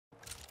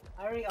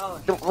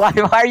Why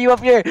are you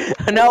up here?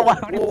 No, why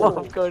would you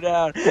both go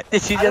down? Did you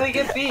just... How do we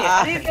get B?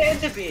 How do you get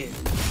into B?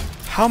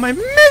 How am I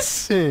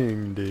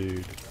missing,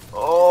 dude?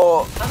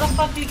 Oh. How the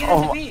fuck do you get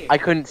into B? I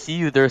couldn't see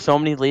you. There are so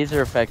many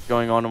laser effects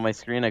going on my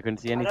screen. I couldn't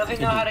see anything. I don't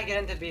even know how to get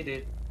into B,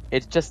 dude.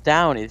 It's just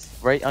down. It's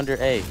right under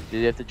A.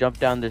 You have to jump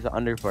down. There's the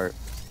under part.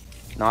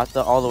 Not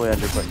the all the way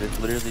under part. There's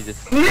literally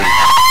just...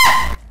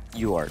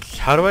 You are...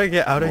 How do I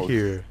get out of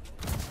here?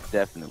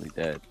 Definitely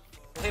dead.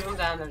 Leave him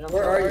down there.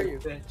 Where are you,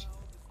 bitch?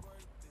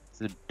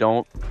 So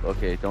don't...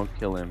 Okay, don't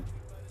kill him.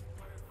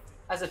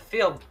 How's it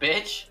feel,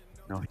 bitch?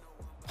 No.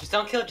 Just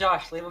don't kill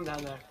Josh. Leave him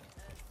down there.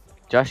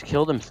 Josh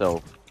killed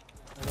himself.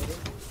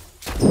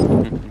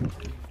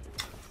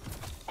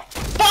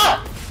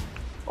 Fuck!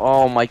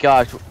 Oh my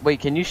gosh. Wait,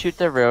 can you shoot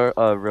the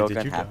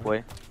railgun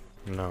halfway?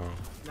 No.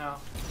 No.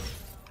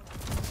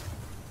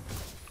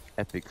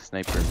 Epic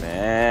sniper,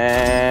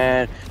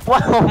 man.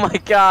 Oh my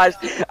gosh.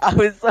 I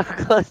was so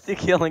close to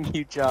killing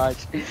you,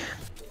 Josh.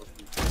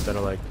 Instead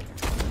of like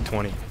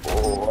 20.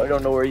 Oh, I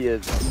don't know where he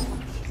is.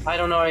 I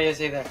don't know where he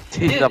is either.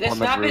 He's Dude, up this on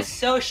the map roof. is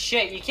so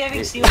shit. You can't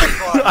even see what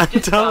it's I'm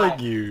Just telling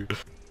die. you.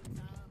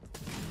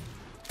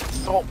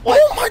 Oh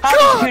my god!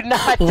 How did you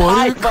not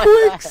What a die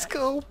quick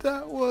scope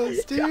that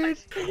was, dude!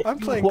 I'm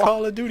playing What?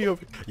 Call of Duty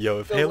over. Yo,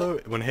 if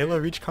when Halo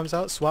Reach comes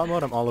out, SWAT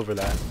mode, I'm all over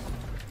that.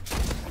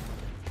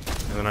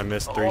 And then I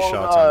missed 3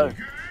 shots on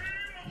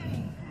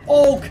you.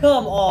 Oh,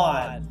 come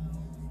on!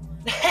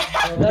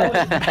 Oh, that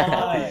was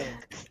mine.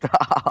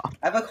 Stop.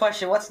 I have a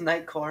question. What's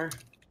Nightcore?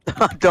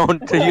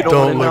 Don't you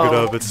Don't wanna look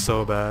know. it up, it's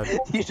so bad.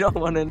 You don't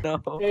want to know.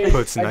 Hey,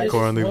 Puts I just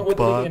Nightcore on the went with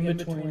bot.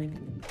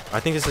 in-between. I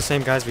think it's the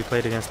same guys we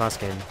played against last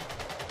game.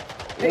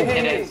 Hey, It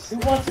hey, is. who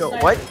wants to Yo,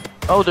 snipe what? me?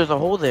 Oh, there's a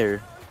hole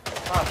there.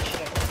 Oh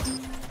shit.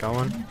 Got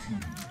one?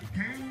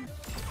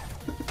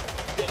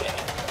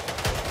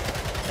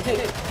 Hey,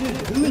 dude,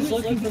 who is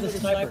looking for the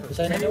sniper? Because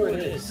I know where it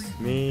is.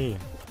 Me.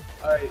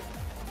 Alright,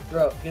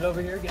 bro, get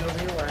over here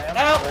where I am.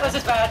 Help! Where I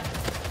This is am. bad.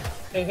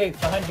 Hey,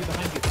 behind you.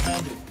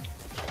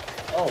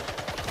 Oh,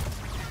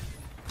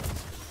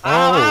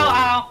 Ow!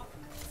 Ow!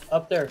 Ow!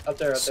 up there.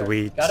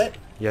 Sweet. Got it?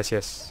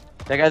 Yes.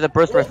 That guy's a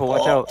burst rifle.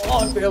 Watch out.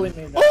 Oh, I barely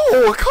made that.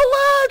 Oh,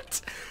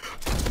 collect!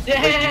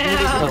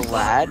 Damn! The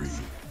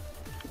lads.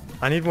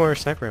 I need more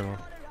sniper ammo.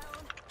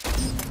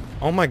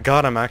 Oh my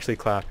god, I'm actually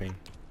clapping.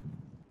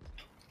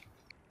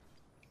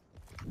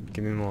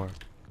 Give me more.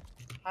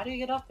 How do you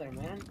get up there,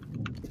 man?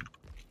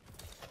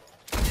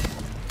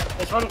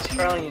 There's one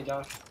trailing you,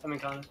 Josh. I mean,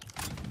 Connor.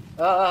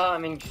 I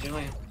mean,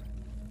 Julian.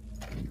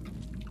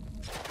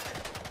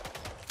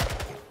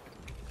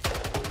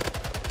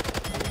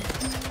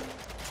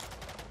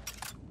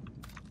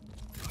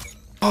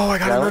 Oh, I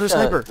got Yeah, I another like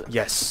sniper. that.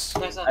 Yes.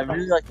 Nice. I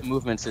really like the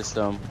movement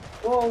system.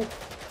 Whoa.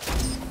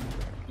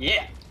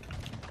 Yeah.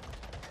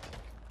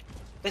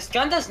 This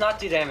gun does not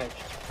do damage.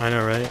 I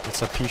know, right?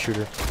 It's a pea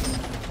shooter.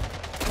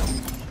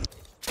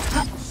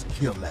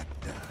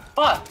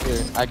 Fuck!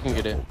 Here, I can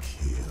get it.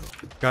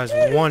 Guys,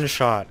 one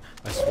shot.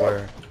 I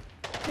swear.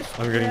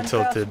 I'm getting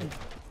tilted.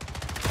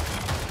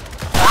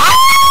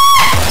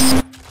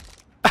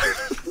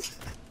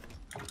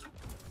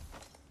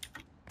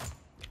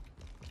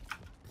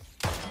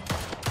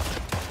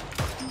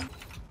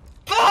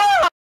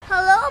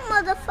 Hello,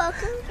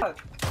 motherfucker. Fuck.